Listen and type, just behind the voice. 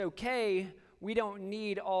okay, we don't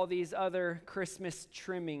need all these other Christmas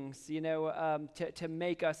trimmings, to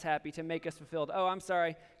make us happy, to make us fulfilled. Oh, I'm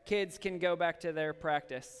sorry, kids can go back to their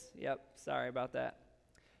practice. Yep, sorry about that.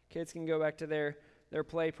 Kids can go back to their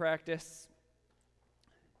play practice.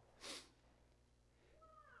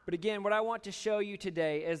 But again, what I want to show you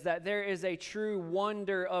today is that there is a true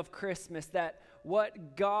wonder of Christmas, that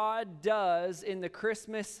what God does in the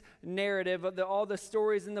Christmas narrative, of all the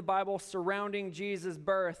stories in the Bible surrounding Jesus'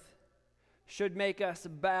 birth, should make us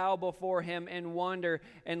bow before him in wonder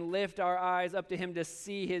and lift our eyes up to him to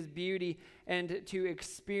see his beauty and to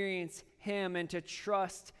experience him and to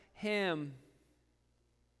trust him.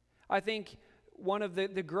 I think one of the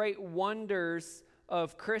great wonders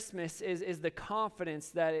of Christmas is the confidence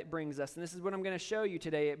that it brings us. And this is what I'm going to show you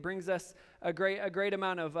today. It brings us a great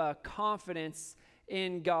amount of confidence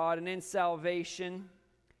in God and in salvation.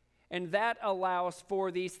 And that allows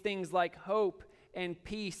for these things like hope and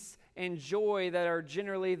peace and joy that are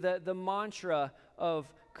generally the mantra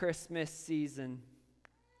of Christmas season.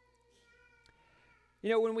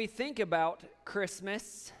 When we think about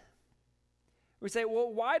Christmas, we say,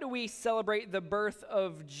 well, why do we celebrate the birth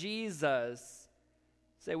of Jesus?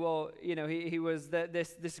 Say, well, he was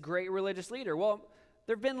this great religious leader. Well,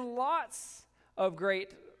 there have been lots of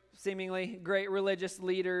seemingly great religious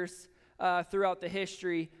leaders throughout the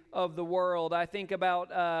history of the world. I think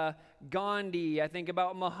about Gandhi. I think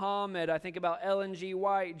about Muhammad. I think about Ellen G.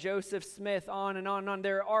 White, Joseph Smith, on and on and on.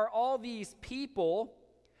 There are all these people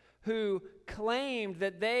who claimed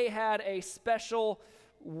that they had a special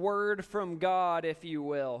word from God, if you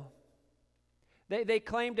will. They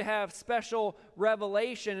claim to have special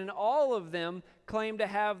revelation, and all of them claim to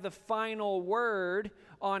have the final word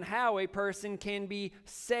on how a person can be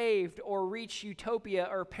saved or reach utopia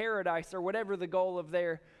or paradise or whatever the goal of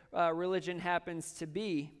their religion happens to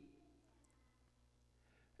be.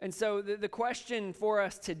 And so the question for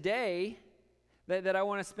us today that I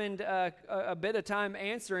want to spend a bit of time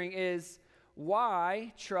answering is,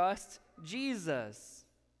 why trust Jesus?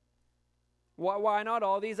 Why not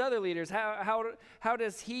all these other leaders? How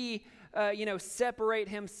does he, separate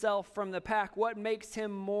himself from the pack? What makes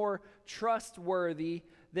him more trustworthy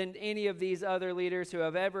than any of these other leaders who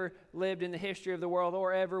have ever lived in the history of the world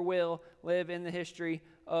or ever will live in the history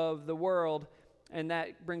of the world? And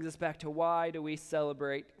that brings us back to, why do we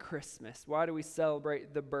celebrate Christmas? Why do we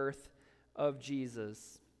celebrate the birth of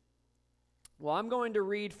Jesus? Well, I'm going to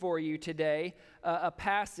read for you today a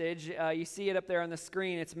passage. You see it up there on the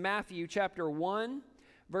screen. It's Matthew chapter 1,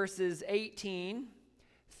 verses 18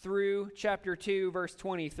 through chapter 2, verse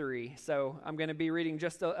 23. So I'm going to be reading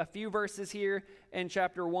just a few verses here in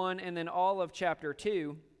chapter 1 and then all of chapter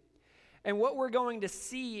 2. And what we're going to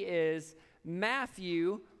see is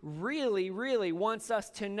Matthew really, really wants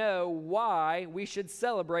us to know why we should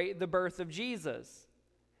celebrate the birth of Jesus.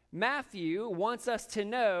 Matthew wants us to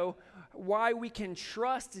know why we can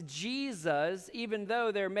trust Jesus, even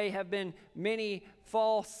though there may have been many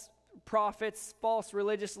false prophets, false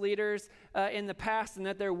religious leaders in the past, and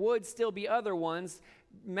that there would still be other ones.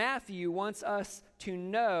 Matthew wants us to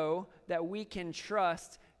know that we can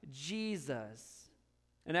trust Jesus.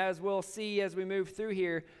 And as we'll see as we move through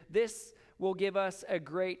here, this will give us a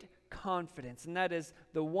great confidence, and that is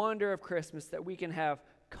the wonder of Christmas, that we can have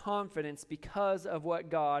confidence because of what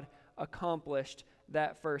God accomplished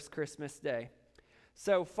that first Christmas day.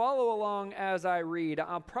 So follow along as I read.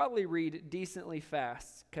 I'll probably read decently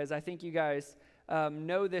fast because I think you guys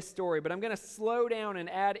know this story, but I'm going to slow down and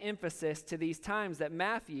add emphasis to these times that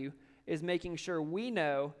Matthew is making sure we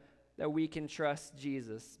know that we can trust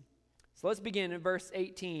Jesus. So let's begin in verse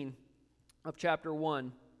 18 of chapter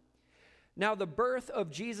 1. Now the birth of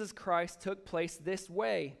Jesus Christ took place this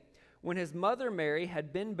way. When his mother Mary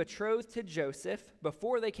had been betrothed to Joseph,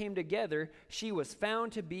 before they came together, she was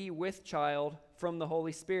found to be with child from the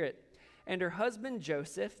Holy Spirit. And her husband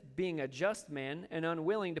Joseph, being a just man and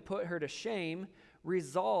unwilling to put her to shame,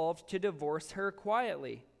 resolved to divorce her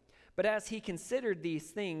quietly. But as he considered these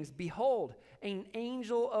things, behold, an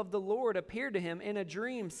angel of the Lord appeared to him in a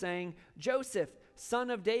dream, saying, Joseph, son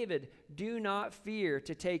of David, do not fear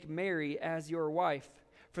to take Mary as your wife.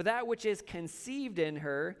 For that which is conceived in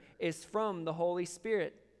her is from the Holy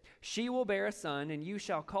Spirit. She will bear a son, and you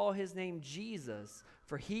shall call his name Jesus,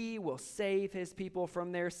 for he will save his people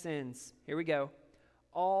from their sins. Here we go.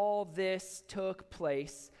 All this took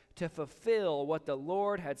place to fulfill what the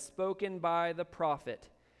Lord had spoken by the prophet.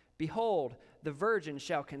 Behold, the virgin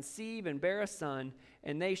shall conceive and bear a son,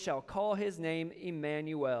 and they shall call his name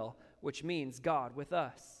Emmanuel, which means God with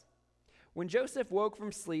us. When Joseph woke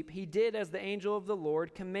from sleep, he did as the angel of the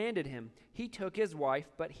Lord commanded him. He took his wife,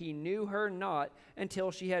 but he knew her not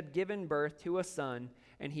until she had given birth to a son,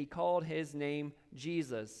 and he called his name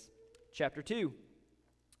Jesus. Chapter 2.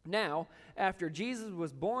 Now, after Jesus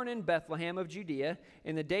was born in Bethlehem of Judea,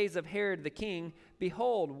 in the days of Herod the king,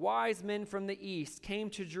 behold, wise men from the east came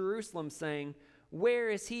to Jerusalem, saying, Where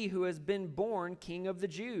is he who has been born King of the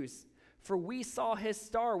Jews? For we saw his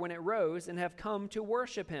star when it rose, and have come to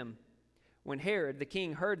worship him. When Herod the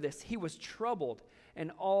king heard this, he was troubled,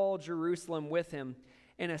 and all Jerusalem with him.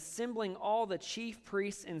 And assembling all the chief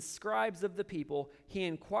priests and scribes of the people, he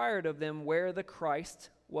inquired of them where the Christ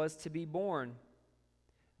was to be born.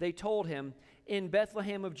 They told him, In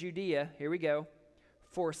Bethlehem of Judea, here we go,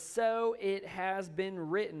 for so it has been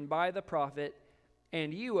written by the prophet,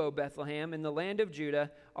 And you, O Bethlehem, in the land of Judah,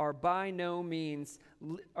 are by no means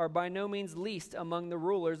least among the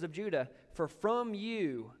rulers of Judah, for from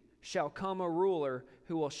you shall come a ruler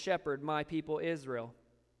who will shepherd my people Israel.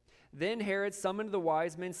 Then Herod summoned the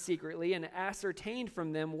wise men secretly and ascertained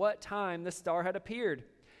from them what time the star had appeared.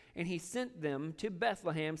 And he sent them to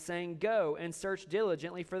Bethlehem, saying, Go and search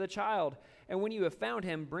diligently for the child, and when you have found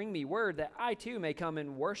him, bring me word that I too may come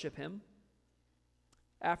and worship him.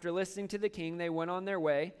 After listening to the king, they went on their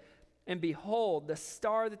way, and behold, the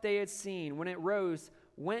star that they had seen when it rose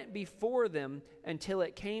went before them until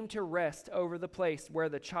it came to rest over the place where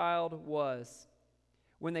the child was.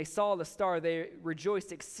 When they saw the star, they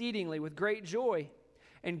rejoiced exceedingly with great joy.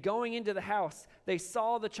 And going into the house, they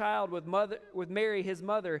saw the child with Mary his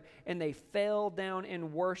mother, and they fell down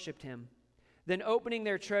and worshipped him. Then opening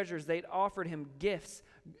their treasures, they offered him gifts,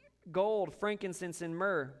 gold, frankincense, and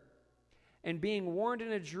myrrh. And being warned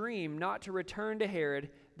in a dream not to return to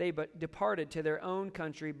Herod, they but departed to their own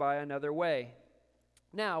country by another way.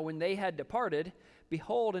 Now, when they had departed,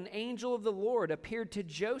 behold, an angel of the Lord appeared to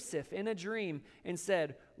Joseph in a dream and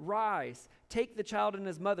said, Rise, take the child and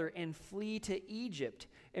his mother, and flee to Egypt,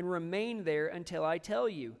 and remain there until I tell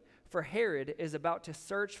you, for Herod is about to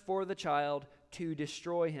search for the child to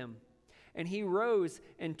destroy him. And he rose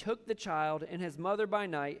and took the child and his mother by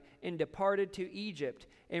night and departed to Egypt,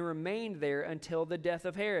 and remained there until the death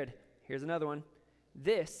of Herod. Here's another one.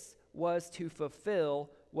 This was to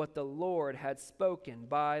fulfill what the Lord had spoken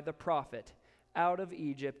by the prophet, Out of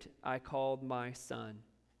Egypt I called my son.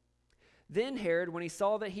 Then Herod, when he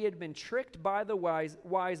saw that he had been tricked by the wise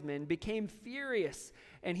men, became furious,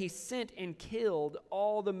 and he sent and killed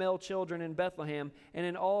all the male children in Bethlehem and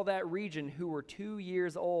in all that region who were 2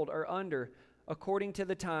 years old or under, according to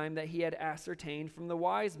the time that he had ascertained from the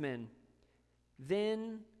wise men.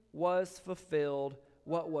 Then was fulfilled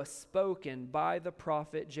what was spoken by the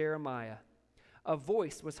prophet Jeremiah. A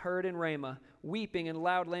voice was heard in Ramah, weeping and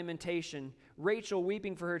loud lamentation. Rachel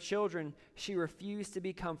weeping for her children. She refused to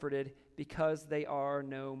be comforted because they are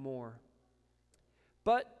no more.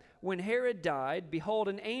 But when Herod died, behold,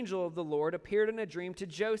 an angel of the Lord appeared in a dream to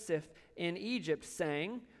Joseph in Egypt,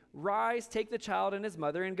 saying, Rise, take the child and his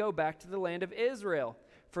mother, and go back to the land of Israel,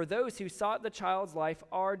 for those who sought the child's life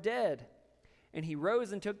are dead. And he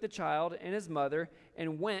rose and took the child and his mother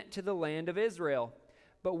and went to the land of Israel.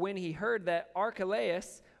 But when he heard that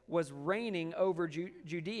Archelaus was reigning over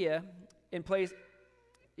Judea in place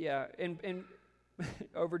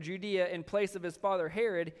of his father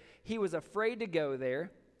Herod, he was afraid to go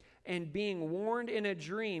there, and being warned in a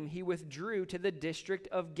dream, he withdrew to the district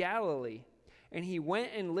of Galilee. And he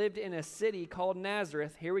went and lived in a city called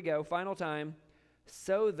Nazareth, here we go, final time,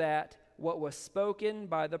 so that what was spoken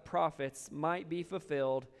by the prophets might be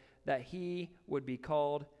fulfilled, that he would be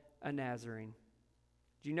called a Nazarene.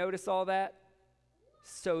 Do you notice all that?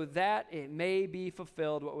 So that it may be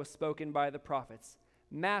fulfilled what was spoken by the prophets.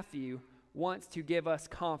 Matthew wants to give us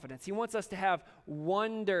confidence. He wants us to have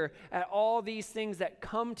wonder at all these things that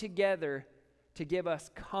come together to give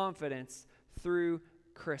us confidence through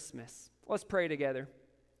Christmas. Let's pray together.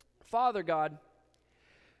 Father God,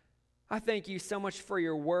 I thank you so much for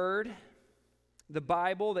your word, the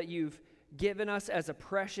Bible that you've given us as a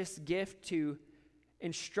precious gift to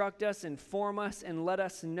instruct us, inform us, and let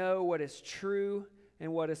us know what is true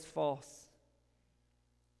and what is false.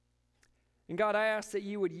 And God, I ask that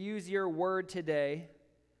you would use your word today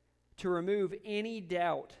to remove any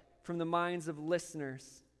doubt from the minds of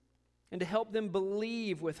listeners and to help them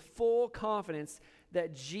believe with full confidence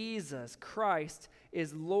that Jesus Christ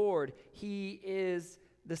is Lord. He is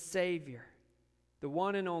the Savior, the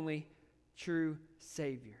one and only true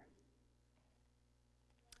Savior.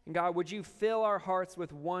 And God, would you fill our hearts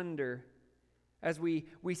with wonder as we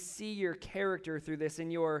see your character through this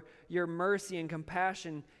and your mercy and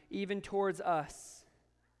compassion even towards us.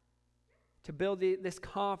 to build this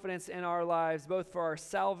confidence in our lives, both for our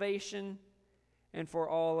salvation and for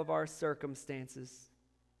all of our circumstances.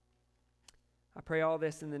 I pray all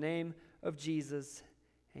this in the name of Jesus.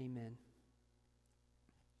 Amen.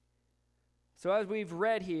 So as we've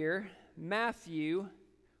read here, Matthew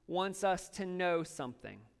wants us to know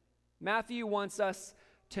something. Matthew wants us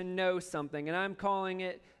to know something, and I'm calling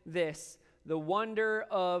it this: the wonder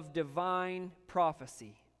of divine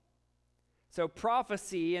prophecy. So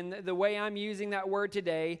prophecy, and the way I'm using that word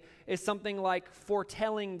today, is something like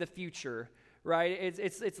foretelling the future, right?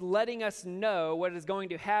 It's letting us know what is going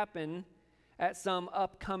to happen at some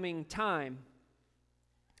upcoming time.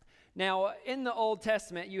 Now, in the Old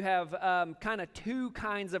Testament, you have kind of two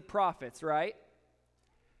kinds of prophets, right?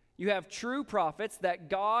 You have true prophets that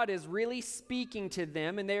God is really speaking to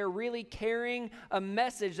them, and they are really carrying a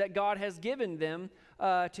message that God has given them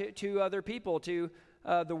to other people, to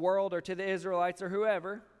the world, or to the Israelites, or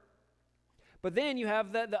whoever. But then you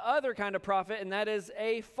have the other kind of prophet, and that is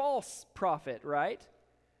a false prophet, right?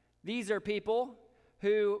 These are people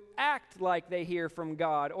who act like they hear from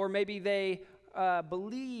God, or maybe they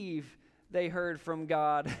believe they heard from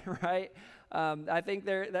God, right? I think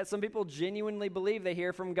that some people genuinely believe they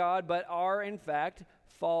hear from God, but are in fact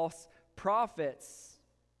false prophets.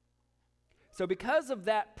 So because of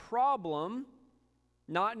that problem,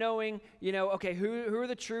 not knowing, okay, who are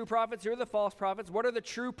the true prophets, who are the false prophets, what are the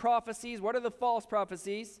true prophecies, what are the false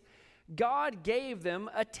prophecies, God gave them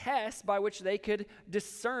a test by which they could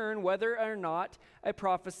discern whether or not a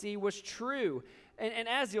prophecy was true. And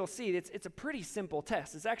as you'll see, it's a pretty simple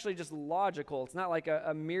test. It's actually just logical. It's not like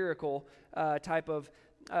a miracle type of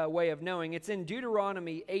way of knowing. It's in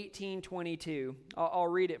Deuteronomy 18:22. I'll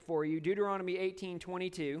read it for you. Deuteronomy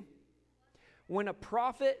 18:22. When a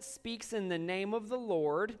prophet speaks in the name of the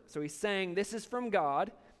Lord, so he's saying this is from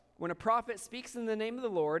God. When a prophet speaks in the name of the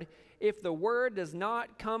Lord, if the word does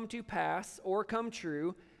not come to pass or come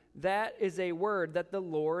true, that is a word that the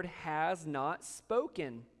Lord has not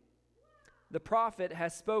spoken. The prophet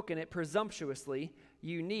has spoken it presumptuously.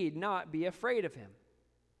 You need not be afraid of him.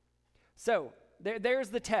 So, there's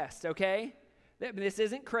the test, okay? This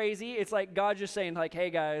isn't crazy. It's like God just saying, like, hey,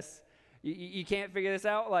 guys, you can't figure this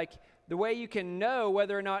out? Like, the way you can know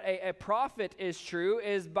whether or not a prophet is true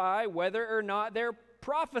is by whether or not their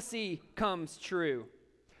prophecy comes true.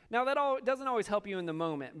 Now, that doesn't always help you in the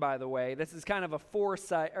moment, by the way. This is kind of a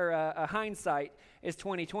foresight, or a hindsight is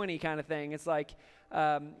 20/20 kind of thing. It's like,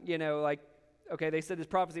 okay, they said this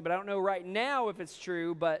prophecy, but I don't know right now if it's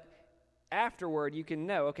true, but afterward you can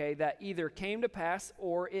know, okay, that either came to pass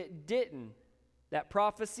or it didn't. That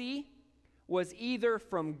prophecy was either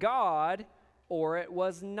from God or it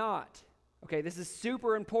was not. Okay, this is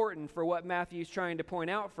super important for what Matthew's trying to point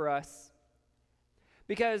out for us.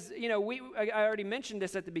 Because, I already mentioned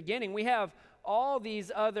this at the beginning. We have all these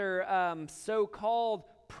other so-called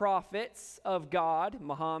prophets of God: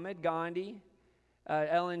 Muhammad, Gandhi,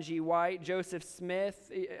 Ellen G. White, Joseph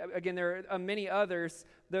Smith. Again, there are many others.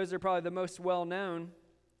 Those are probably the most well-known.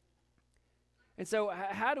 And so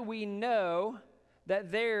how do we know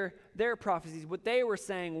that their prophecies, what they were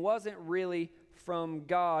saying, wasn't really from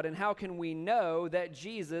God? And how can we know that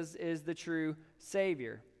Jesus is the true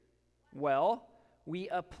Savior? Well, we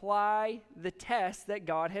apply the test that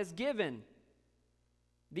God has given.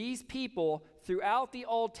 These people, throughout the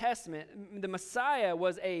Old Testament, the Messiah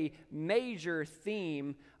was a major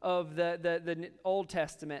theme of the Old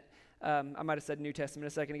Testament. I might have said New Testament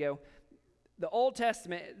a second ago. The Old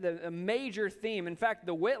Testament, a major theme. In fact,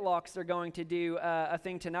 the Whitlocks are going to do a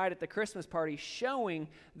thing tonight at the Christmas party showing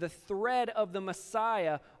the thread of the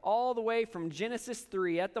Messiah all the way from Genesis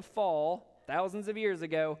 3 at the fall, thousands of years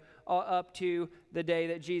ago, up to the day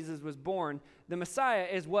that Jesus was born. The Messiah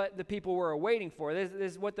is what the people were awaiting for. This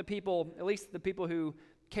is what the people, at least the people who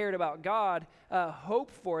cared about God,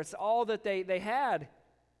 hoped for. It's all that they had.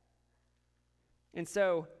 And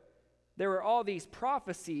so there were all these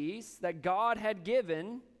prophecies that God had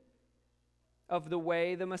given of the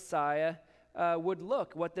way the Messiah would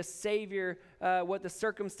look, what the Savior, what the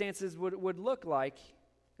circumstances would look like.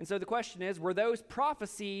 And so the question is, were those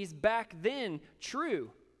prophecies back then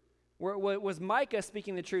true? Was Micah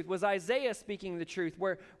speaking the truth? Was Isaiah speaking the truth?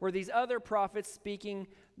 Were these other prophets speaking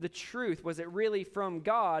the truth? Was it really from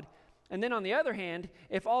God? And then on the other hand,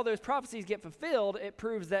 if all those prophecies get fulfilled, it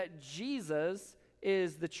proves that Jesus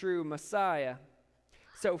is the true Messiah.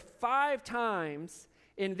 So 5 times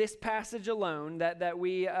in this passage alone that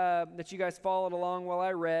you guys followed along while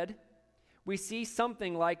I read, we see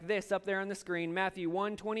something like this up there on the screen, Matthew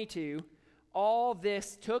 1:22. All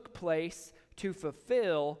this took place to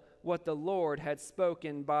fulfill what the Lord had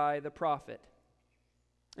spoken by the prophet.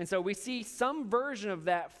 And so we see some version of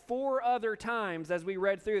that 4 other times as we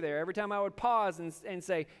read through there. Every time I would pause and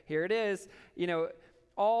say, here it is,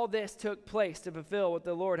 all this took place to fulfill what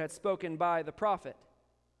the Lord had spoken by the prophet.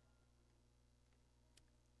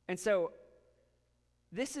 And so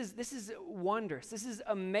this is wondrous. This is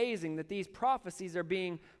amazing that these prophecies are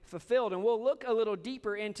being fulfilled. And we'll look a little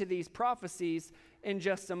deeper into these prophecies in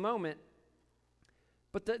just a moment.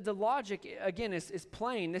 But the logic, again, is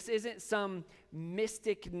plain. This isn't some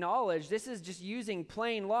mystic knowledge. This is just using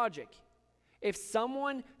plain logic. If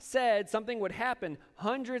someone said something would happen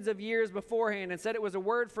hundreds of years beforehand and said it was a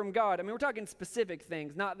word from God, I mean, we're talking specific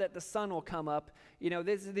things, not that the sun will come up.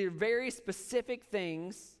 These are very specific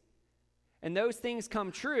things, and those things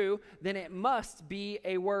come true, then it must be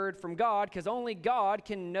a word from God, because only God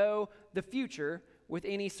can know the future with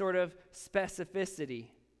any sort of specificity.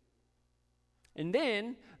 And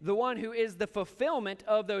then the one who is the fulfillment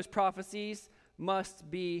of those prophecies must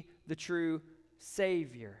be the true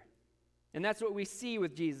Savior. And that's what we see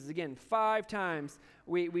with Jesus. Again, 5 times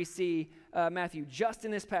we see Matthew just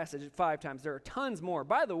in this passage 5 times. There are tons more.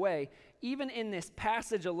 By the way, even in this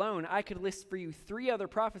passage alone, I could list for you 3 other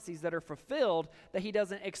prophecies that are fulfilled that he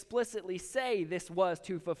doesn't explicitly say this was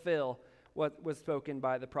to fulfill what was spoken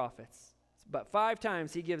by the prophets. But 5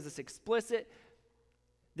 times he gives us explicit,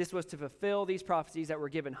 this was to fulfill these prophecies that were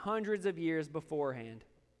given hundreds of years beforehand.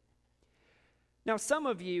 Now, some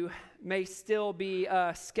of you may still be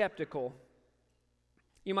skeptical.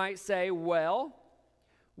 You might say, well,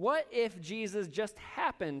 what if Jesus just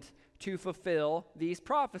happened to fulfill these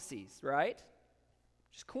prophecies, right?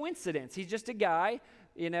 Just coincidence. He's just a guy,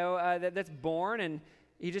 that's born, and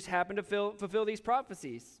he just happened to fulfill these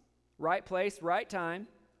prophecies. Right place, right time.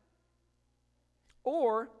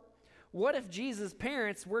 Or what if Jesus'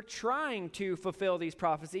 parents were trying to fulfill these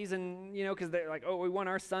prophecies and, because they're like, we want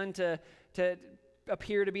our son to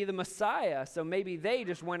appear to be the Messiah. So maybe they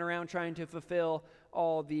just went around trying to fulfill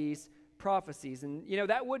all these prophecies. And,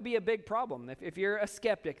 that would be a big problem. If you're a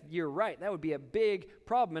skeptic, you're right. That would be a big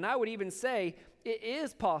problem. And I would even say it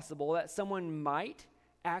is possible that someone might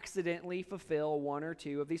accidentally fulfill 1 or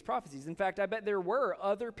 2 of these prophecies. In fact, I bet there were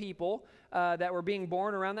other people that were being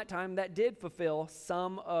born around that time that did fulfill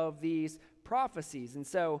some of these prophecies. And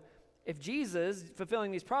so if Jesus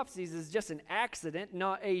fulfilling these prophecies is just an accident,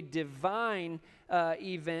 not a divine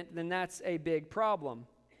event, then that's a big problem.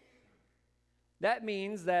 That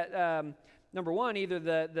means that, number one, either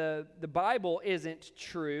the Bible isn't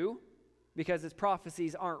true because its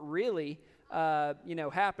prophecies aren't really,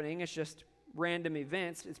 happening. It's just random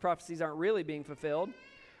events. Its prophecies aren't really being fulfilled.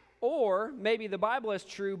 Or maybe the Bible is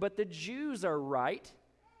true, but the Jews are right,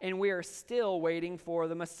 and we are still waiting for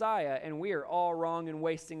the Messiah, and we are all wrong and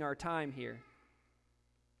wasting our time here.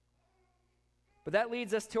 But that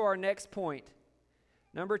leads us to our next point.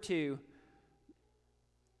 Number 2,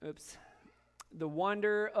 the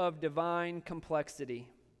wonder of divine complexity.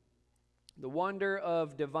 The wonder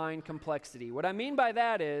of divine complexity. What I mean by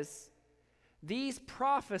that is these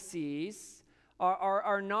prophecies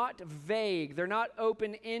are not vague. They're not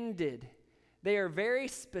open-ended. They are very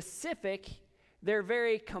specific. They're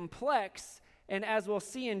very complex. And as we'll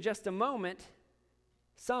see in just a moment,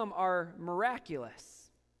 some are miraculous.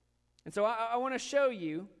 And so I want to show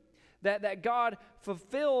you that God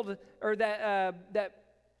fulfilled, or that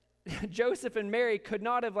Joseph and Mary could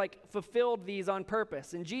not have fulfilled these on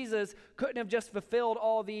purpose. And Jesus couldn't have just fulfilled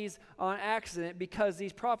all these on accident because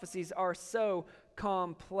these prophecies are so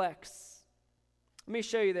complex. Let me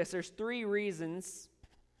show you this. There's 2 reasons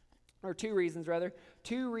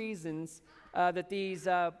that these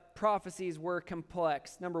prophecies were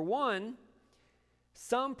complex. Number 1,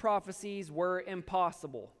 some prophecies were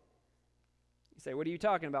impossible. You say, what are you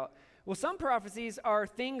talking about? Well, some prophecies are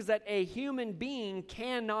things that a human being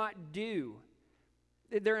cannot do.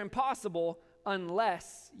 They're impossible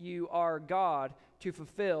unless you are God to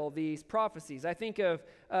fulfill these prophecies. I think of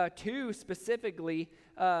 2 specifically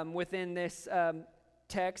within this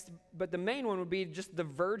text, but the main one would be just the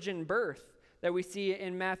virgin birth that we see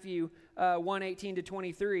in Matthew 1:18 to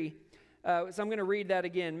 23. So I'm going to read that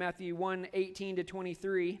again, Matthew 1:18 to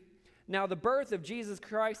 23. Now the birth of Jesus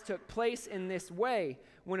Christ took place in this way.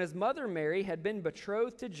 When his mother Mary had been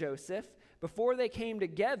betrothed to Joseph, before they came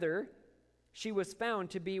together, she was found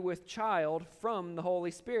to be with child from the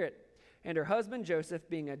Holy Spirit. And her husband Joseph,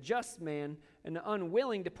 being a just man and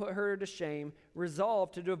unwilling to put her to shame,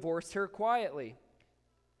 resolved to divorce her quietly.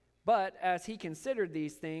 But as he considered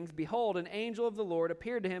these things, behold, an angel of the Lord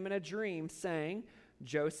appeared to him in a dream, saying,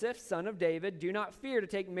 Joseph, son of David, do not fear to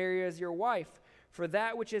take Mary as your wife, for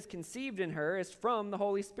that which is conceived in her is from the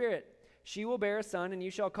Holy Spirit. She will bear a son, and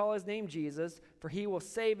you shall call his name Jesus, for he will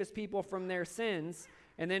save his people from their sins.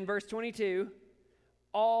 And then verse 22,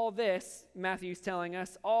 all this, Matthew's telling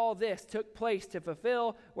us, all this took place to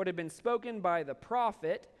fulfill what had been spoken by the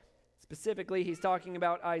prophet. Specifically, he's talking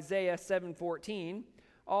about Isaiah 7:14.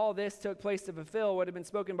 All this took place to fulfill what had been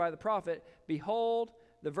spoken by the prophet. Behold,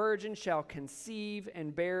 the virgin shall conceive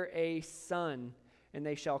and bear a son, and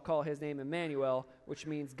they shall call his name Emmanuel, which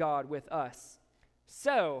means God with us.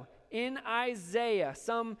 So, in Isaiah,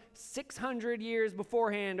 some 600 years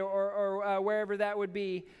beforehand, or wherever that would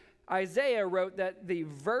be, Isaiah wrote that the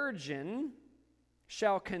virgin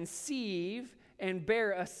shall conceive and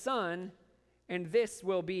bear a son, and this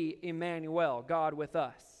will be Emmanuel, God with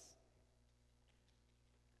us.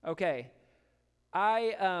 Okay,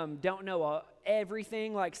 I don't know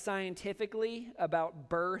everything like scientifically about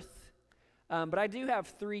birth, but I do have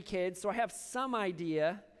 3 kids, so I have some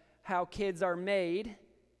idea how kids are made.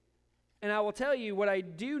 And I will tell you what I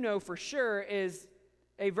do know for sure is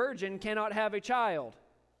a virgin cannot have a child.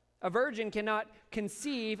 A virgin cannot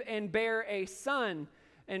conceive and bear a son.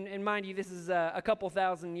 And mind you, this is a couple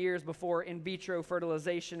thousand years before in vitro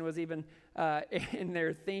fertilization was even in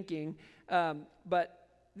their thinking. But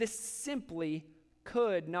this simply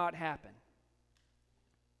could not happen.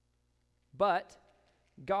 But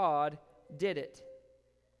God did it.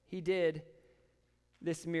 He did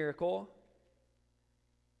this miracle.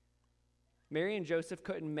 Mary and Joseph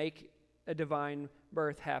couldn't make a divine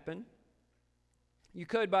birth happen. You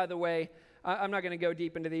could, by the way, I'm not going to go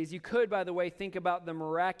deep into these. You could, by the way, think about the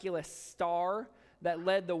miraculous star that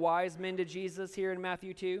led the wise men to Jesus here in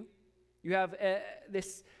Matthew 2. You have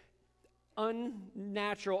this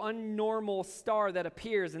unnatural, unnormal star that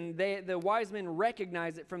appears, and the wise men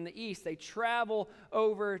recognize it from the east. They travel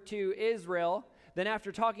over to Israel. Then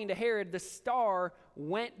after talking to Herod, the star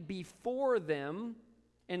went before them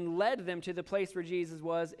and led them to the place where Jesus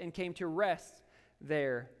was and came to rest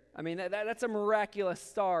there. I mean, that's a miraculous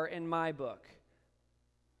star in my book.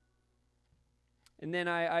 And then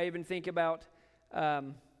I even think about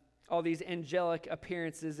all these angelic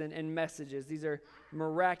appearances and messages. These are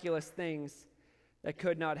miraculous things that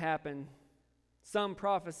could not happen. Some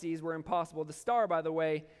prophecies were impossible. The star, by the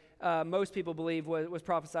way, most people believe was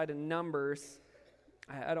prophesied in Numbers.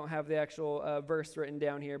 I don't have the actual verse written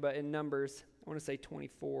down here, but in Numbers, I want to say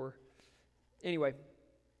 24. Anyway,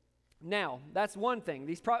 now, that's one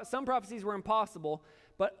thing. Some prophecies were impossible,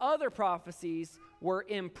 but other prophecies were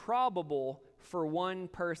improbable for one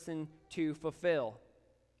person to fulfill.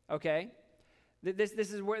 Okay? This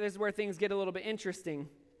is where things get a little bit interesting.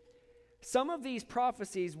 Some of these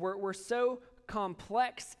prophecies were so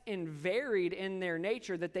complex and varied in their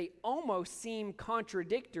nature that they almost seem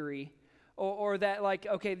contradictory, or that like,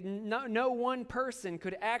 okay, no one person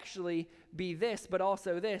could actually be this, but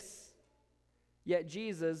also this. Yet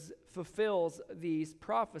Jesus fulfills these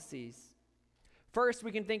prophecies. First,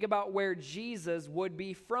 we can think about where Jesus would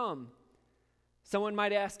be from. Someone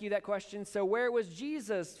might ask you that question, so where was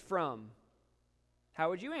Jesus from? How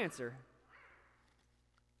would you answer?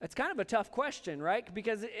 That's kind of a tough question, right?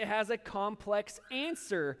 Because it has a complex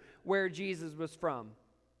answer where Jesus was from.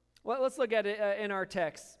 Well, let's look at it in our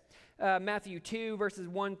text. Matthew 2, verses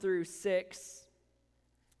 1 through 6.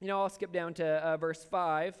 I'll skip down to verse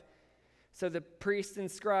 5. So the priests and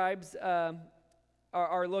scribes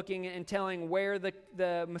are looking and telling where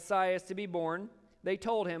the Messiah is to be born. They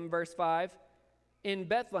told him, verse 5, in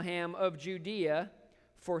Bethlehem of Judea,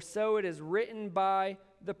 for so it is written by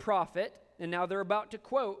the prophet. And now they're about to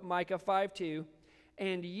quote Micah 5:2.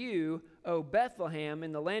 And you, O Bethlehem,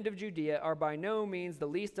 in the land of Judea, are by no means the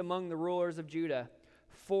least among the rulers of Judah.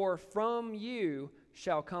 For from you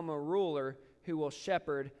shall come a ruler who will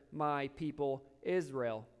shepherd my people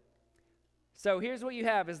Israel. So here's what you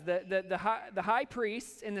have is the high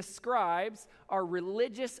priests and the scribes are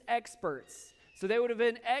religious experts. So they would have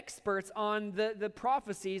been experts on the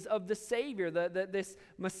prophecies of the Savior, this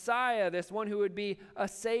Messiah, this one who would be a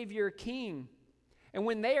Savior king. And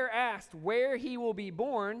when they are asked where he will be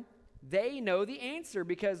born, they know the answer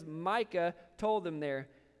because Micah told them there,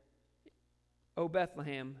 O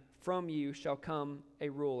Bethlehem, from you shall come a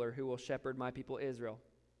ruler who will shepherd my people Israel.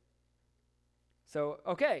 So,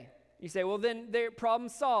 okay. You say, well, then their problem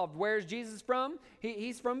solved. Where's Jesus from?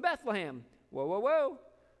 He's from Bethlehem. Whoa.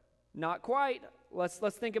 Not quite. Let's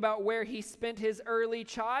think about where he spent his early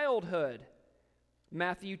childhood.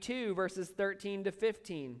 Matthew 2, verses 13 to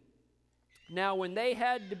 15. Now, when they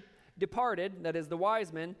had departed, that is the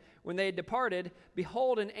wise men, when they had departed,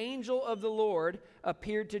 behold, an angel of the Lord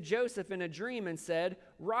appeared to Joseph in a dream and said,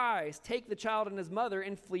 Rise, take the child and his mother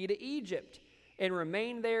and flee to Egypt, and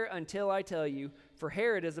remain there until I tell you, for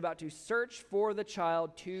Herod is about to search for the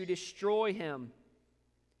child to destroy him."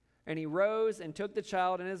 And he rose and took the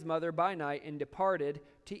child and his mother by night and departed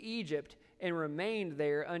to Egypt and remained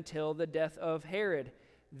there until the death of Herod.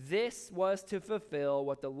 This was to fulfill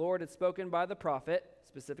what the Lord had spoken by the prophet,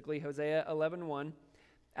 specifically Hosea 11:1,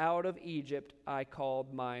 "Out of Egypt I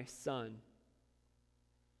called my son."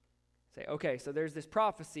 Say, okay, so there's this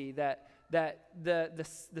prophecy that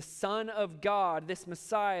the Son of God, this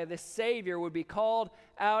Messiah, this Savior, would be called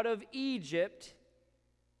out of Egypt.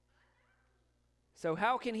 So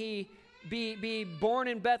how can he be born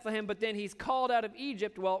in Bethlehem, but then he's called out of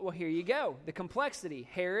Egypt? Well, here you go. The complexity.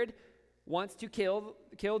 Herod wants to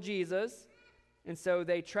kill Jesus, and so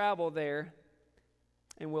they travel there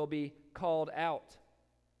and will be called out.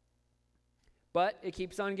 But it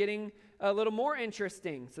keeps on getting a little more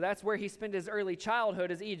interesting. So that's where he spent his early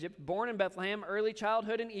childhood, as Egypt. Born in Bethlehem, early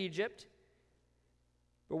childhood in Egypt.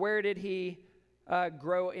 But where did he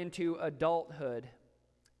grow into adulthood?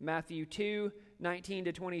 Matthew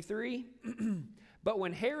 2:19-23. "But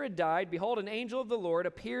when Herod died, behold, an angel of the Lord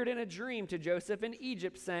appeared in a dream to Joseph in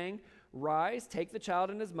Egypt, saying, 'Rise, take the child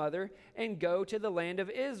and his mother, and go to the land of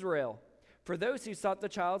Israel. For those who sought the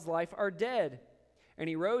child's life are dead.' And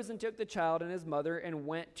he rose and took the child and his mother and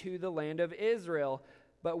went to the land of Israel.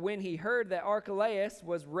 But when he heard that Archelaus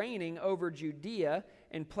was reigning over Judea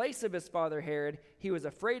in place of his father Herod, he was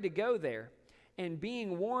afraid to go there. And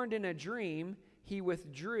being warned in a dream, he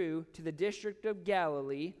withdrew to the district of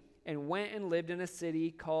Galilee and went and lived in a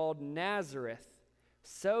city called Nazareth,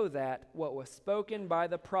 so that what was spoken by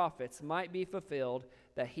the prophets might be fulfilled,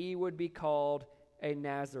 that he would be called a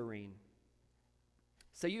Nazarene."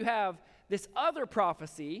 So you have this other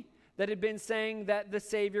prophecy that had been saying that the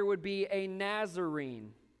Savior would be a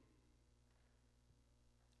Nazarene.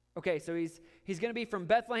 Okay, so he's going to be from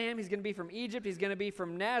Bethlehem, he's going to be from Egypt, he's going to be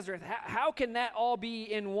from Nazareth. How can that all be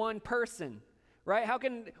in one person, right? How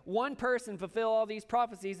can one person fulfill all these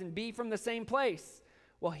prophecies and be from the same place?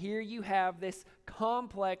 Well, here you have this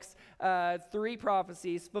complex three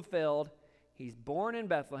prophecies fulfilled. He's born in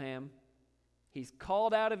Bethlehem, he's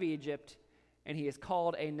called out of Egypt, and he is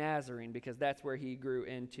called a Nazarene because that's where he grew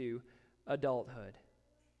into adulthood.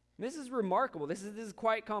 And this is remarkable. This is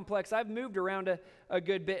quite complex. I've moved around a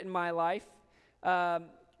good bit in my life.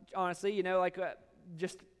 Honestly,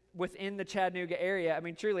 just within the Chattanooga area. I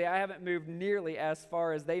mean, truly, I haven't moved nearly as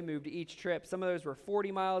far as they moved each trip. Some of those were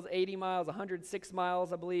 40 miles, 80 miles, 106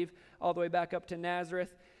 miles, I believe, all the way back up to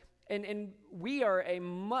Nazareth. And we are a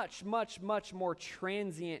much, much, much more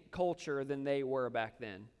transient culture than they were back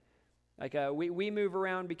then. We move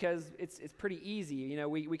around because it's pretty easy.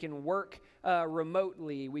 We can work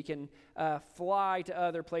remotely. We can fly to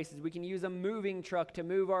other places. We can use a moving truck to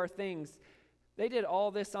move our things. They did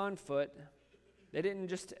all this on foot. They didn't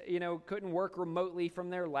just, couldn't work remotely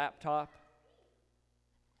from their laptop.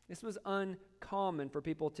 This was uncommon for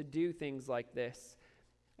people to do things like this.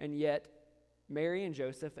 And yet, Mary and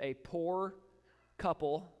Joseph, a poor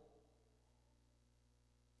couple,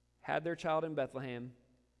 had their child in Bethlehem,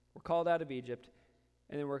 were called out of Egypt,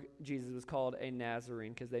 and then Jesus was called a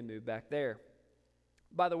Nazarene because they moved back there.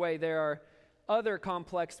 By the way, there are other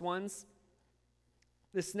complex ones.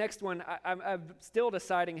 This next one, I'm still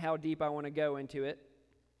deciding how deep I want to go into it.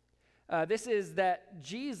 This is that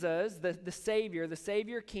Jesus, the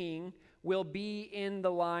Savior King, will be in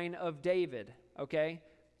the line of David, okay?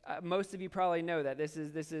 Most of you probably know that. This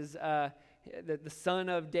is the son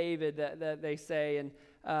of David that they say,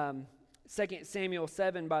 and 2 Samuel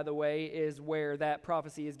 7, by the way, is where that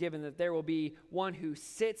prophecy is given, that there will be one who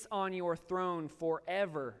sits on your throne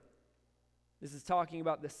forever. This is talking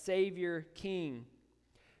about the Savior King.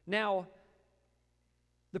 Now,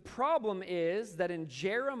 the problem is that in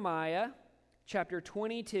Jeremiah chapter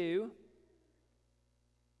 22,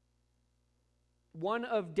 one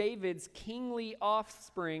of David's kingly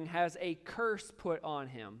offspring has a curse put on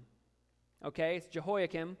him. Okay, it's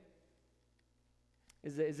Jehoiakim.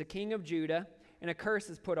 Is a king of Judah, and a curse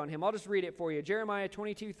is put on him. I'll just read it for you. Jeremiah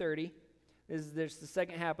 22:30. There's the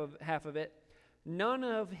second half of it. "None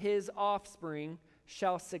of his offspring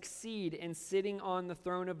shall succeed in sitting on the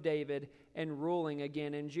throne of David and ruling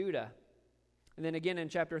again in Judah." And then again in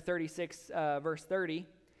chapter 36, verse 30,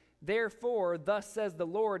 "Therefore, thus says the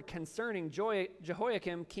Lord concerning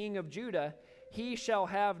Jehoiakim, king of Judah, he shall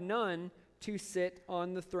have none to sit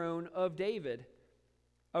on the throne of David."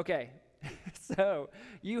 Okay. So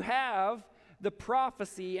you have the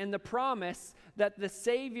prophecy and the promise that the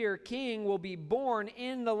Savior King will be born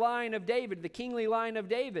in the line of David, the kingly line of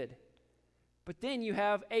David. But then you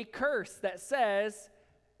have a curse that says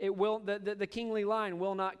the kingly line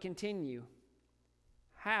will not continue.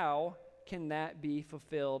 how can that be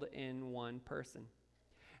fulfilled in one person?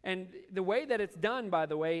 And the way that it's done, by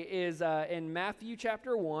the way, is in Matthew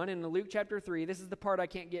chapter 1 and Luke chapter 3. This is the part I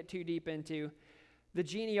can't get too deep into. The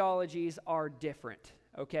genealogies are different,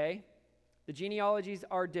 okay? The genealogies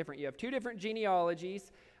are different. You have two different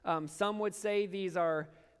genealogies. Some would say these are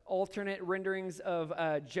alternate renderings of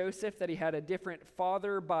Joseph, that he had a different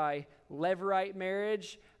father by Levirate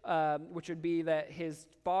marriage, which would be that his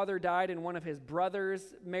father died and one of his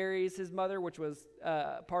brothers marries his mother, which was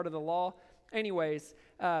part of the law. Anyways,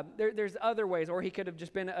 there's other ways, or he could have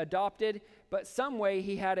just been adopted, but some way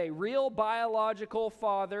he had a real biological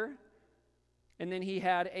father, and then he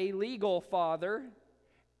had a legal father,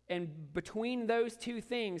 and between those two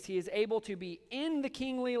things, he is able to be in the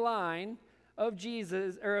kingly line of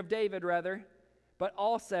Jesus, or of David rather, but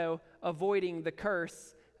also avoiding the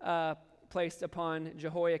curse placed upon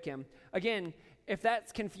Jehoiakim. Again, if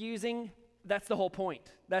that's confusing, that's the whole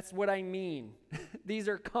point. That's what I mean. These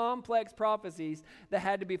are complex prophecies that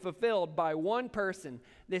had to be fulfilled by one person.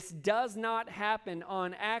 This does not happen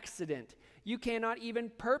on accident. You cannot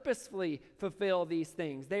even purposefully fulfill these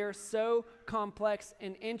things. They are so complex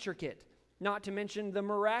and intricate, not to mention the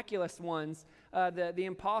miraculous ones, the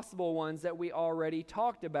impossible ones that we already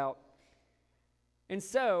talked about. And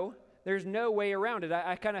so, there's no way around it.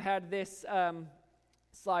 I kind of had this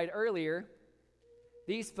slide earlier.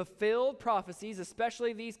 These fulfilled prophecies,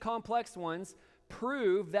 especially these complex ones,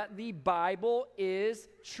 prove that the Bible is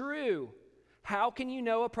true. How can you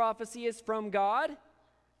know a prophecy is from God?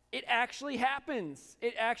 It actually happens.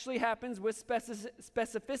 It actually happens with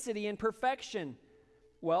specificity and perfection.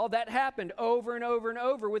 Well, that happened over and over and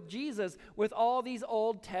over with Jesus, with all these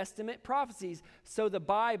Old Testament prophecies. So the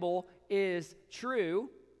Bible is true.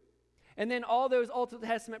 And then all those Old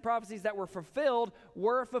Testament prophecies that were fulfilled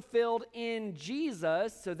in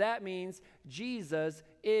Jesus. So that means Jesus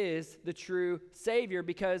is the true Savior,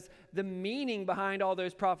 because the meaning behind all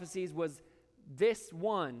those prophecies was this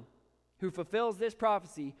one who fulfills this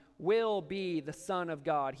prophecy will be the Son of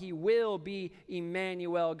God. He will be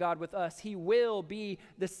Emmanuel, God with us. He will be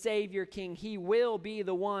the Savior King. He will be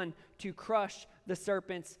the one to crush the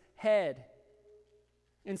serpent's head.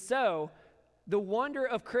 And so, the wonder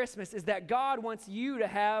of Christmas is that God wants you to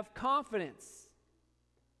have confidence.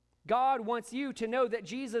 God wants you to know that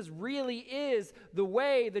Jesus really is the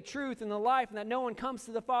way, the truth, and the life, and that no one comes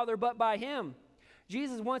to the Father but by Him.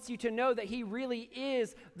 Jesus wants you to know that He really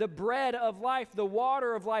is the bread of life, the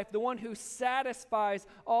water of life, the one who satisfies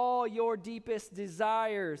all your deepest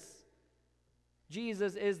desires.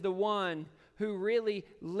 Jesus is the one who really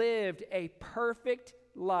lived a perfect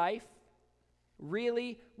life,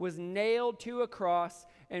 really was nailed to a cross,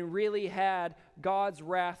 and really had God's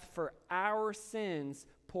wrath for our sins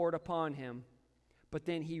poured upon Him. But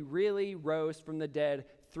then He really rose from the dead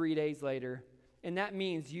 3 days later. And that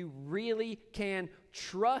means you really can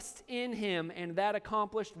trust in Him and that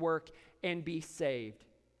accomplished work and be saved.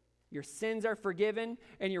 Your sins are forgiven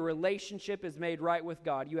and your relationship is made right with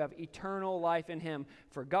God. You have eternal life in Him.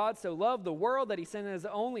 For God so loved the world that He sent His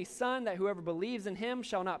only Son, that whoever believes in Him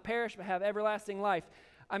shall not perish but have everlasting life.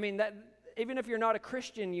 I mean, that even if you're not a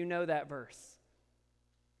Christian, you know that verse.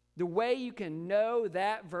 The way you can know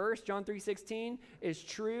that verse, John 3:16, is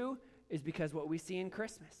true is because what we see in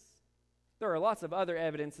Christmas. There are lots of other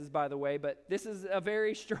evidences, by the way, but this is a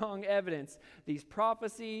very strong evidence. These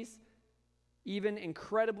prophecies, even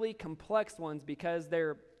incredibly complex ones, because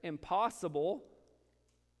they're impossible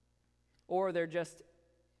or they're just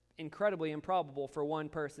incredibly improbable for one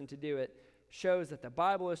person to do it, shows that the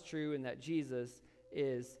Bible is true and that Jesus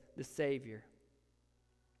is the Savior.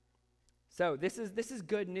 So this is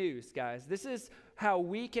good news, guys. This is how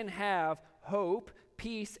we can have hope,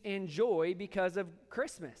 peace, and joy because of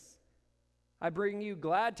Christmas. I bring you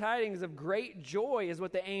glad tidings of great joy, is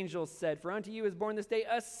what the angels said. For unto you is born this day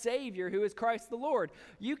a Savior, who is Christ the Lord.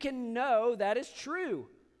 You can know that is true,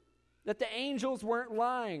 that the angels weren't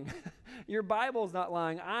lying. Your Bible's not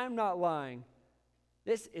lying. I'm not lying.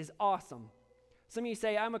 This is awesome. Some of you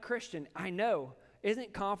say, I'm a Christian. I know.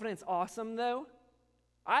 Isn't confidence awesome, though?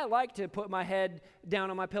 I like to put my head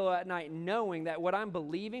down on my pillow at night knowing that what I'm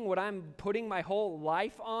believing, what I'm putting my whole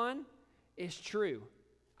life on, is true.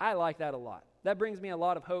 I like that a lot. That brings me a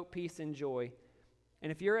lot of hope, peace, and joy.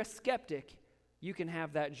 And if you're a skeptic, you can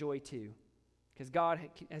have that joy too. Because God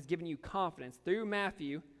has given you confidence through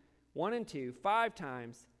Matthew 1 and 2, 5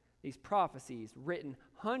 times. These prophecies written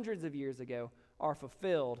hundreds of years ago are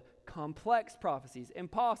fulfilled. Complex prophecies,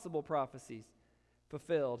 impossible prophecies,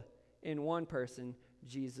 fulfilled in one person,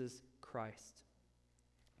 Jesus Christ.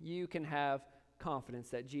 You can have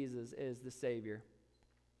confidence that Jesus is the Savior.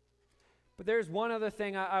 But there's one other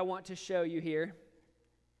thing I want to show you here.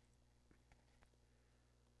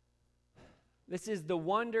 This is the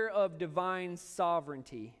wonder of divine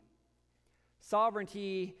sovereignty.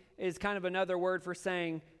 Sovereignty is kind of another word for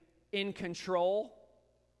saying in control,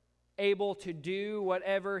 able to do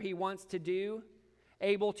whatever he wants to do,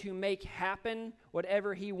 able to make happen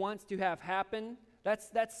whatever he wants to have happen. That's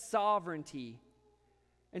sovereignty.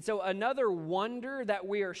 And so another wonder that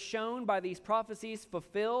we are shown by these prophecies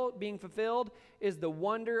being fulfilled is the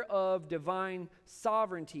wonder of divine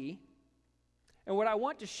sovereignty. And what I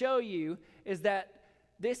want to show you is that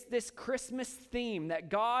this Christmas theme, that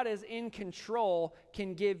God is in control,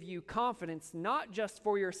 can give you confidence, not just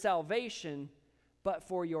for your salvation, but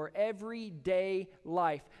for your everyday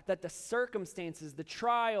life. That the circumstances, the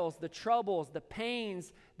trials, the troubles, the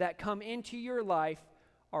pains that come into your life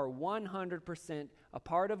are 100% a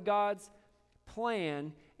part of God's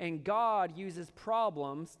plan, and God uses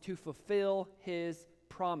problems to fulfill his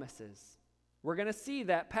promises. We're going to see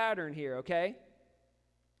that pattern here, okay?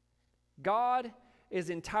 God is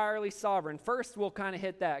entirely sovereign. First, we'll kind of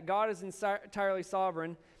hit that. God is entirely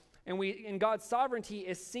sovereign, and God's sovereignty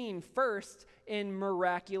is seen first in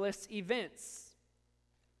miraculous events.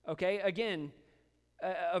 Okay, again,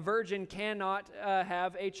 a virgin cannot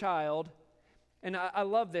have a child. And I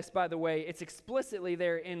love this, by the way. It's explicitly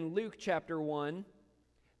there in Luke chapter 1.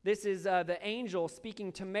 This is the angel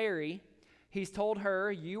speaking to Mary. He's told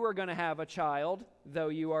her, you are going to have a child, though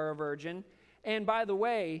you are a virgin. And by the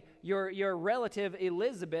way, your relative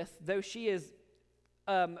Elizabeth, though she is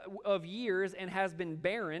of years and has been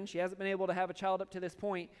barren, she hasn't been able to have a child up to this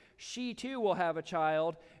point, she too will have a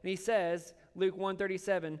child. And he says, Luke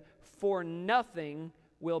 1:37, for nothing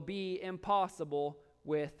will be impossible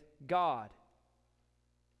with God.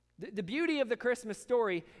 The beauty of the Christmas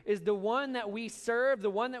story is the one that we serve,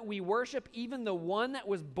 the one that we worship, even the one that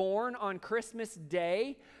was born on Christmas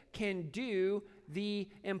Day can do the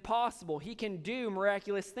impossible. He can do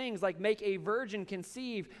miraculous things like make a virgin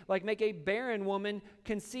conceive, like make a barren woman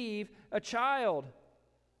conceive a child.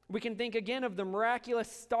 We can think again of the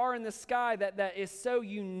miraculous star in the sky that is so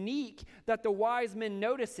unique that the wise men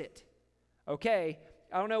notice it. Okay,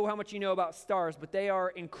 I don't know how much you know about stars, but they are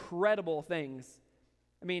incredible things.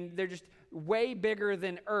 I mean, they're just way bigger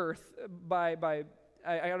than Earth by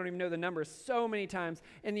I don't even know the numbers, so many times.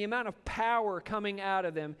 And the amount of power coming out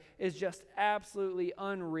of them is just absolutely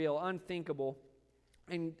unreal, unthinkable.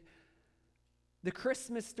 And the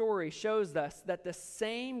Christmas story shows us that the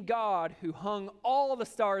same God who hung all the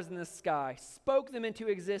stars in the sky, spoke them into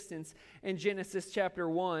existence in Genesis chapter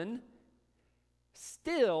 1,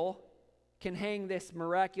 still can hang this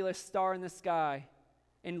miraculous star in the sky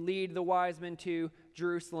and lead the wise men to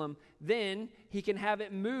Jerusalem. Then he can have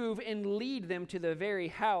it move and lead them to the very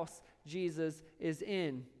house Jesus is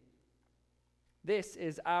in. This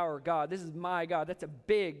is our God. This is my God. That's a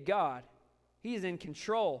big God. He's in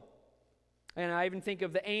control. And I even think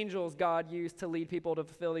of the angels God used to lead people to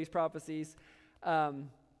fulfill these prophecies. I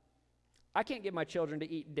can't get my children to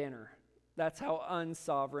eat dinner. That's how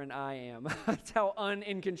unsovereign I am. That's how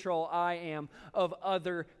in control I am of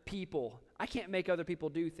other people. I can't make other people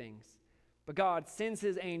do things. But God sends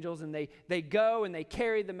his angels, and they go and they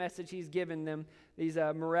carry the message he's given them, these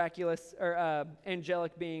miraculous, or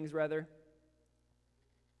angelic beings, rather.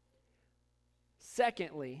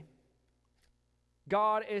 Secondly,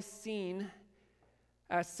 God is seen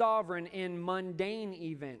as sovereign in mundane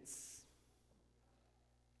events.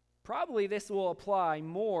 Probably this will apply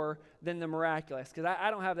more than the miraculous, because I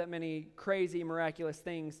don't have that many crazy miraculous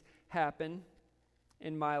things happen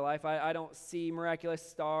in my life. I don't see miraculous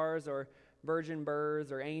stars or virgin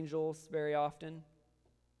births or angels very often.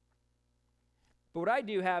 But what I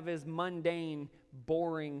do have is mundane,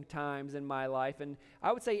 boring times in my life. And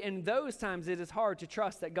I would say in those times it is hard to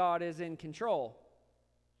trust that God is in control.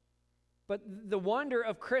 But the wonder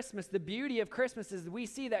of Christmas, the beauty of Christmas is we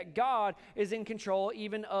see that God is in control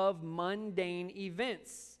even of mundane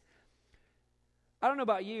events. I don't know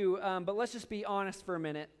about you, but let's just be honest for a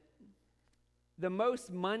minute. The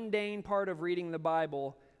most mundane part of reading the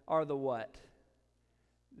Bible are the what?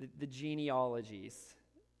 The genealogies.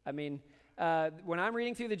 I mean, when I'm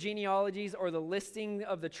reading through the genealogies or the listing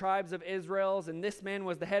of the tribes of Israel, and this man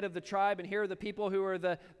was the head of the tribe, and here are the people who are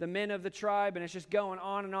the men of the tribe, and it's just going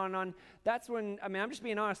on and on and on. That's when, I'm just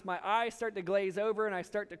being honest, my eyes start to glaze over, and I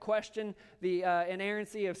start to question the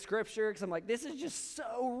inerrancy of Scripture, because I'm like, this is just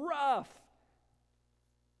so rough.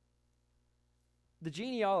 The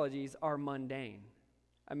genealogies are mundane.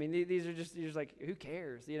 I mean, these are just, you're just like, who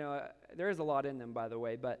cares? You know, there is a lot in them, by the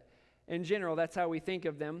way, but in general, that's how we think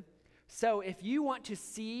of them. So if you want to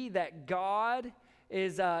see that God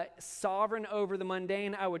is sovereign over the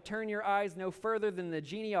mundane, I would turn your eyes no further than the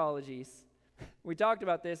genealogies. We talked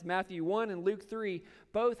about this. Matthew 1 and Luke 3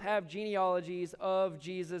 both have genealogies of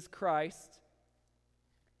Jesus Christ.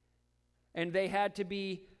 And they had to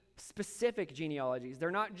be specific genealogies.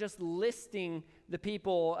 They're not just listing the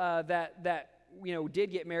people that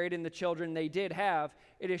did get married and the children they did have.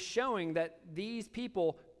 It is showing that these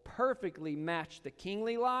people perfectly match the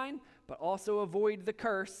kingly line, but also avoid the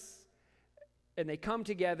curse. And they come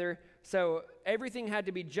together. So everything had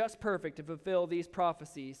to be just perfect to fulfill these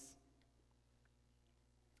prophecies.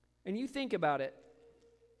 And you think about it.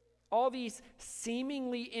 All these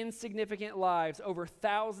seemingly insignificant lives over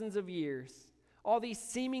thousands of years, all these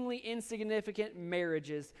seemingly insignificant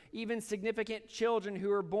marriages, even significant children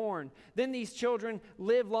who are born. Then these children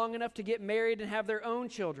live long enough to get married and have their own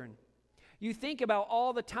children. You think about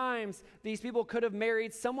all the times these people could have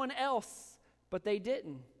married someone else, but they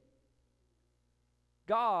didn't.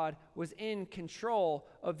 God was in control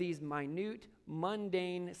of these minute,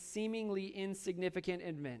 mundane, seemingly insignificant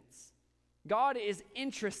events. God is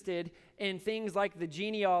interested in things like the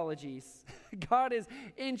genealogies. God is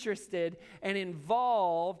interested and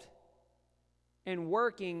involved in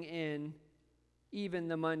working in even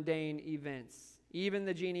the mundane events, even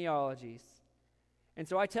the genealogies. And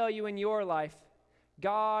so I tell you, in your life,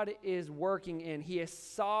 God is working in. He is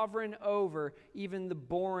sovereign over even the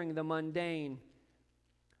boring, the mundane.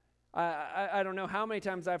 I don't know how many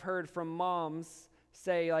times I've heard from moms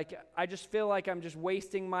say, like, I just feel like I'm just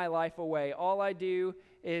wasting my life away. All I do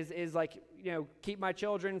is keep my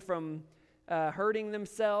children from hurting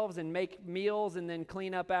themselves and make meals and then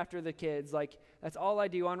clean up after the kids. Like, that's all I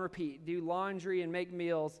do on repeat. Do laundry and make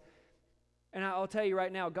meals. And I'll tell you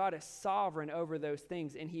right now, God is sovereign over those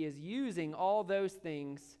things, and He is using all those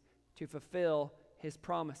things to fulfill His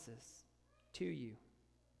promises to you.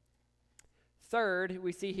 Third,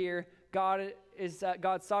 we see here God's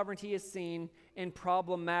sovereignty is seen in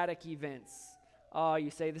problematic events. You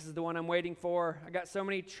say, this is the one I'm waiting for. I got so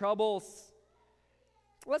many troubles.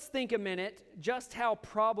 Let's think a minute just how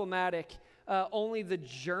problematic only the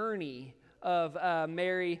journey of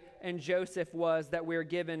Mary and Joseph was that we're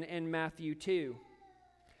given in Matthew 2.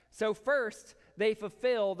 So first, they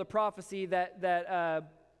fulfill the prophecy that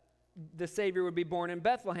the Savior would be born in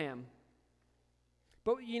Bethlehem.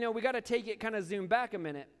 But, we got to take it, kind of zoom back a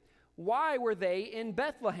minute. Why were they in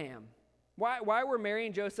Bethlehem? Why were Mary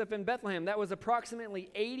and Joseph in Bethlehem? That was approximately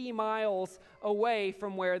 80 miles away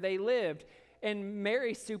from where they lived. And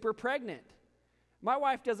Mary's super pregnant. My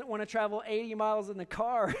wife doesn't want to travel 80 miles in the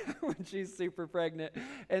car when she's super pregnant.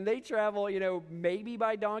 And they travel, maybe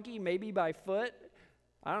by donkey, maybe by foot.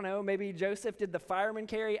 I don't know, maybe Joseph did the fireman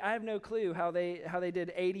carry. I have no clue how they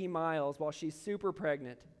did 80 miles while she's super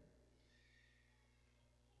pregnant.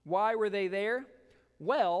 Why were they there?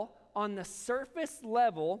 Well, on the surface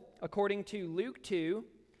level, according to Luke 2,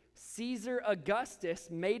 Caesar Augustus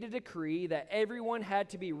made a decree that everyone had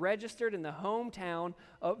to be registered in the hometown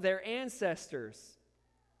of their ancestors.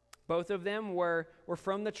 Both of them were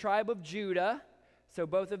from the tribe of Judah, so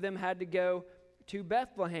both of them had to go to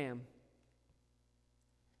Bethlehem.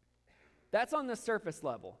 That's on the surface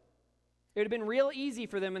level. It would have been real easy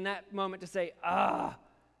for them in that moment to say,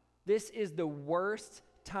 this is the worst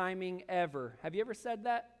timing ever. Have you ever said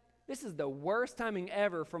that? This is the worst timing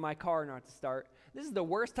ever for my car not to start. This is the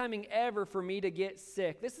worst timing ever for me to get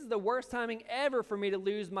sick. This is the worst timing ever for me to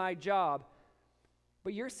lose my job.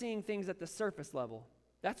 But you're seeing things at the surface level.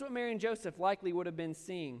 That's what Mary and Joseph likely would have been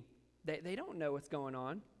seeing. They don't know what's going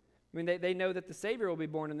on. I mean, they know that the Savior will be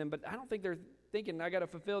born in them, but I don't think they're thinking, I got to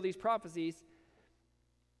fulfill these prophecies.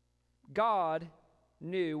 God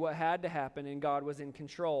knew what had to happen, and God was in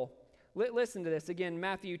control. Listen to this again,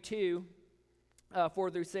 Matthew 2,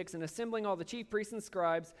 4 through 6. And assembling all the chief priests and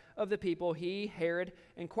scribes of the people, he, Herod,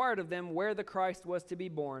 inquired of them where the Christ was to be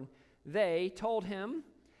born. They told him,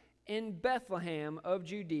 in Bethlehem of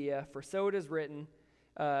Judea, for so it is written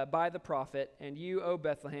by the prophet, and you, O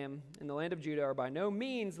Bethlehem, in the land of Judah, are by no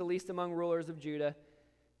means the least among rulers of Judah,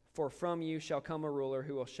 for from you shall come a ruler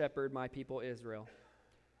who will shepherd my people Israel.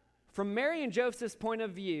 From Mary and Joseph's point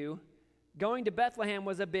of view, going to Bethlehem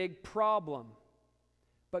was a big problem.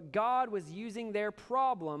 But God was using their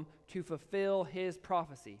problem to fulfill his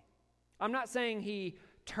prophecy. I'm not saying he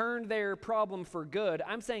turned their problem for good.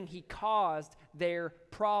 I'm saying he caused their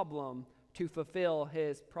problem to fulfill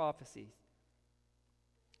his prophecies.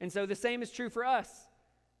 And so the same is true for us.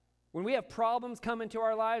 When we have problems come into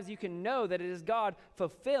our lives, you can know that it is God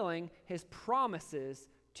fulfilling his promises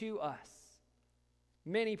to us.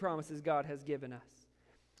 Many promises God has given us.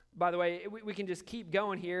 By the way, we can just keep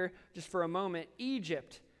going here just for a moment.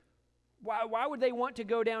 Egypt Why would they want to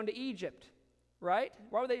go down to Egypt, right?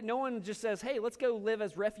 Why would they? No one just says, hey, let's go live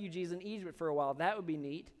as refugees in Egypt for a while. That would be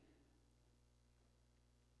neat.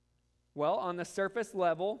 Well, on the surface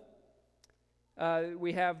level,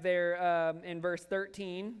 we have there in verse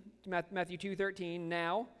 13, Matthew 2:13,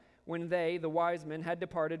 now, when they, the wise men, had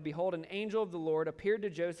departed, behold, an angel of the Lord appeared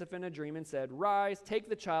to Joseph in a dream and said, rise, take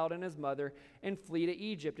the child and his mother, and flee to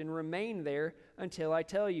Egypt, and remain there until I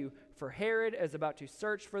tell you, for Herod is about to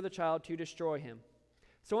search for the child to destroy him.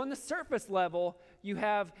 So on the surface level, you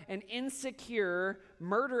have an insecure,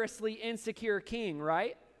 murderously insecure king,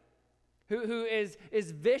 right? Who is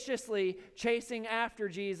viciously chasing after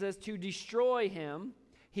Jesus to destroy him.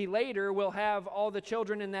 He later will have all the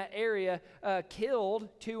children in that area killed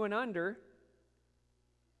 2 and under.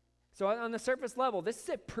 So on the surface level, this is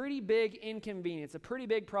a pretty big inconvenience, a pretty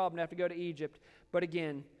big problem to have to go to Egypt. But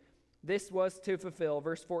again, this was to fulfill,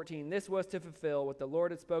 verse 14, this was to fulfill what the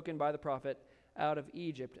Lord had spoken by the prophet, out of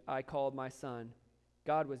Egypt I called my son.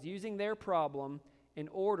 God was using their problem in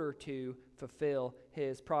order to fulfill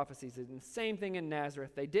his prophecies. And the same thing in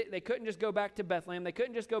Nazareth. They couldn't just go back to Bethlehem. They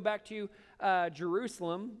couldn't just go back to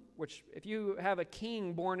Jerusalem, which if you have a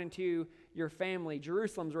king born into your family,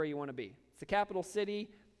 Jerusalem's where you want to be. It's the capital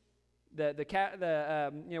city. Where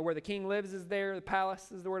the king lives is there. The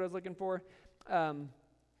palace is the word I was looking for. And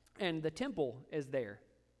the temple is there.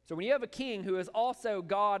 So when you have a king who is also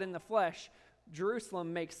God in the flesh,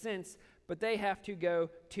 Jerusalem makes sense, but they have to go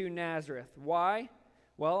to Nazareth. Why?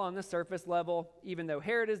 Well, on the surface level, even though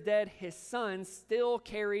Herod is dead, his son still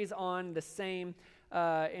carries on the same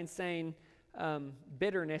insane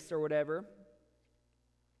bitterness or whatever.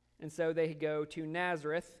 And so they go to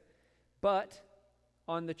Nazareth. But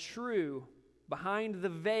on the true, behind the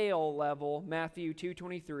veil level, Matthew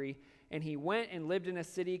 2:23, and he went and lived in a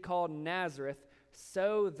city called Nazareth,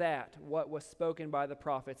 so that what was spoken by the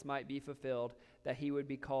prophets might be fulfilled, that he would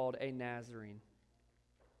be called a Nazarene.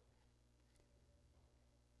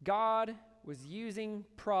 God was using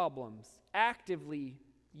problems, actively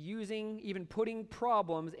using, even putting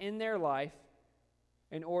problems in their life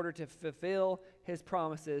in order to fulfill his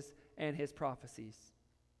promises and his prophecies.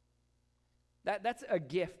 That's a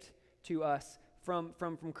gift to us from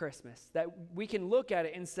Christmas, that we can look at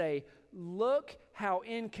it and say, look how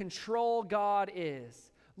in control God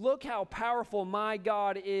is. Look how powerful my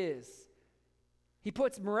God is. He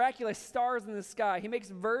puts miraculous stars in the sky. He makes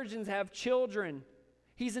virgins have children.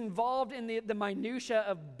 He's involved in the minutia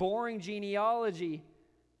of boring genealogy.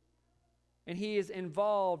 And he is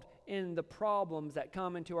involved in the problems that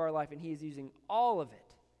come into our life. And he is using all of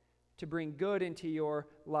it to bring good into your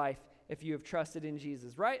life if you have trusted in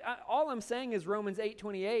Jesus, right? All I'm saying is Romans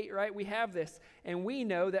 8:28, right? We have this. And we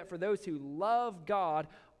know that for those who love God,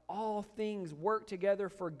 all things work together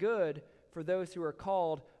for good for those who are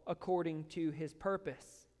called according to his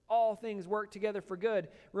purpose. All things work together for good.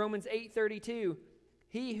 Romans 8:32,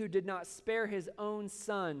 he who did not spare his own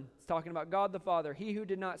son, it's talking about God the Father, he who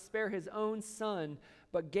did not spare his own son,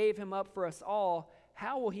 but gave him up for us all,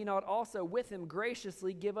 how will he not also with him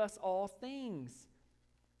graciously give us all things?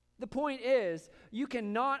 The point is, you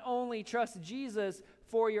can not only trust Jesus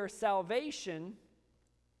for your salvation,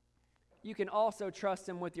 you can also trust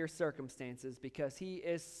him with your circumstances because he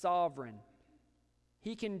is sovereign.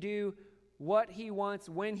 He can do what he wants,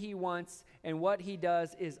 when he wants, and what he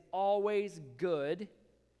does is always good.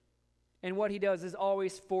 And what he does is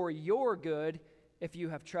always for your good if you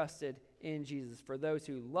have trusted in Jesus, for those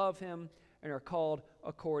who love him and are called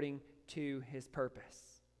according to his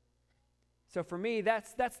purpose. So for me,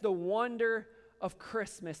 that's the wonder of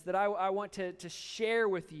Christmas that I want to share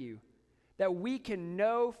with you, that we can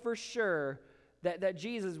know for sure that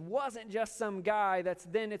Jesus wasn't just some guy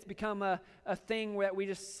it's become a thing that we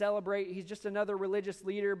just celebrate. He's just another religious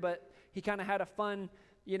leader, but he kind of had a fun,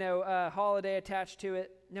 holiday attached to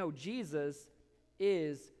it. No, Jesus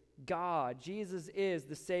is God. Jesus is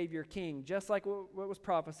the Savior King, just like what was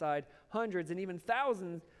prophesied hundreds and even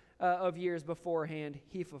thousands of years beforehand.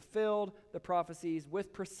 He fulfilled the prophecies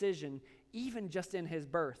with precision, even just in his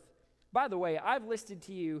birth. By the way, I've listed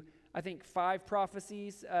to you, I think 5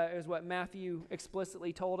 prophecies is what Matthew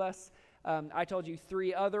explicitly told us. I told you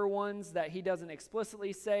 3 other ones that he doesn't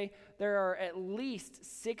explicitly say. There are at least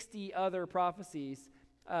 60 other prophecies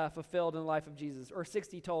fulfilled in the life of Jesus, or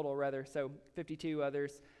 60 total rather, so 52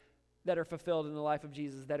 others that are fulfilled in the life of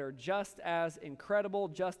Jesus that are just as incredible,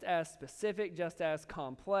 just as specific, just as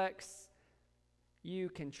complex. You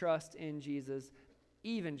can trust in Jesus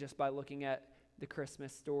even just by looking at the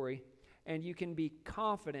Christmas story. And you can be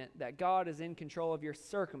confident that God is in control of your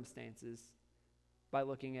circumstances by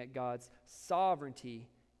looking at God's sovereignty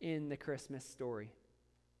in the Christmas story.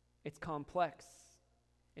 It's complex.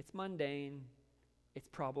 It's mundane. It's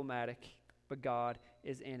problematic. But God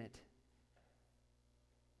is in it.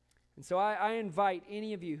 And so I invite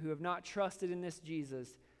any of you who have not trusted in this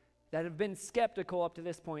Jesus, that have been skeptical up to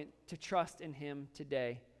this point, to trust in him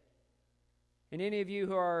today. And any of you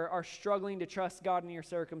who are struggling to trust God in your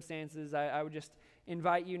circumstances, I would just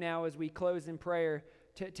invite you now as we close in prayer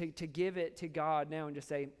to give it to God now and just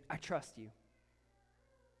say, I trust you.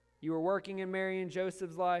 You were working in Mary and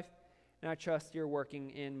Joseph's life, and I trust you're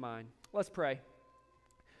working in mine. Let's pray.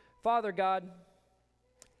 Father God,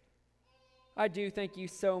 I do thank you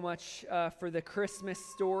so much for the Christmas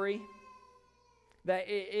story, that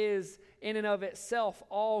it is in and of itself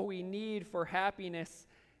all we need for happiness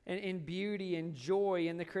and beauty and joy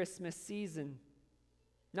in the Christmas season.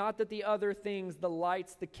 Not that the other things, the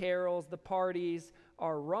lights, the carols, the parties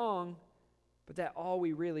are wrong, but that all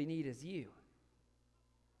we really need is you.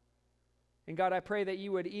 And God, I pray that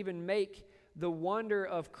you would even make the wonder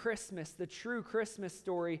of Christmas, the true Christmas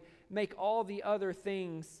story, make all the other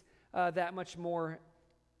things that much more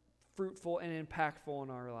fruitful and impactful in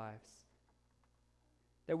our lives.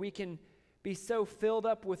 That we can be so filled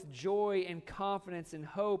up with joy and confidence and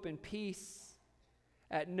hope and peace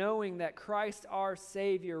at knowing that Christ our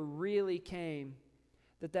Savior really came,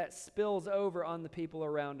 that spills over on the people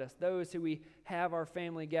around us, those who we have our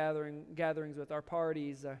family gatherings with, our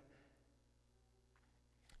parties.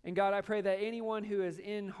 And God, I pray that anyone who is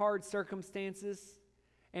in hard circumstances,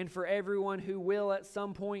 and for everyone who will at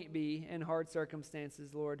some point be in hard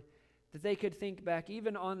circumstances, Lord, that they could think back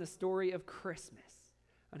even on the story of Christmas,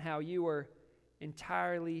 on how you were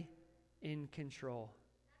entirely in control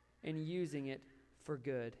and using it for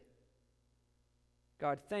good.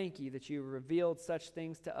 God, thank you that you revealed such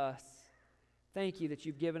things to us. Thank you that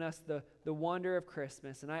you've given us the wonder of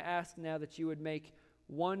Christmas. And I ask now that you would make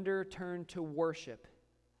wonder turn to worship,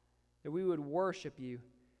 that we would worship you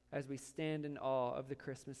as we stand in awe of the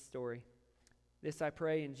Christmas story. This I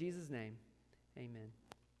pray in Jesus' name. Amen.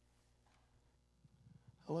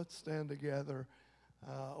 Let's stand together.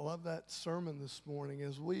 I love that sermon this morning.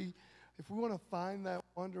 If we want to find that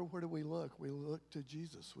wonder, where do we look? We look to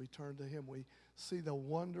Jesus. We turn to him. We see the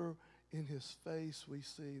wonder in his face. We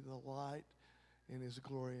see the light in his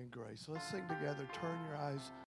glory and grace. So let's sing together. Turn your eyes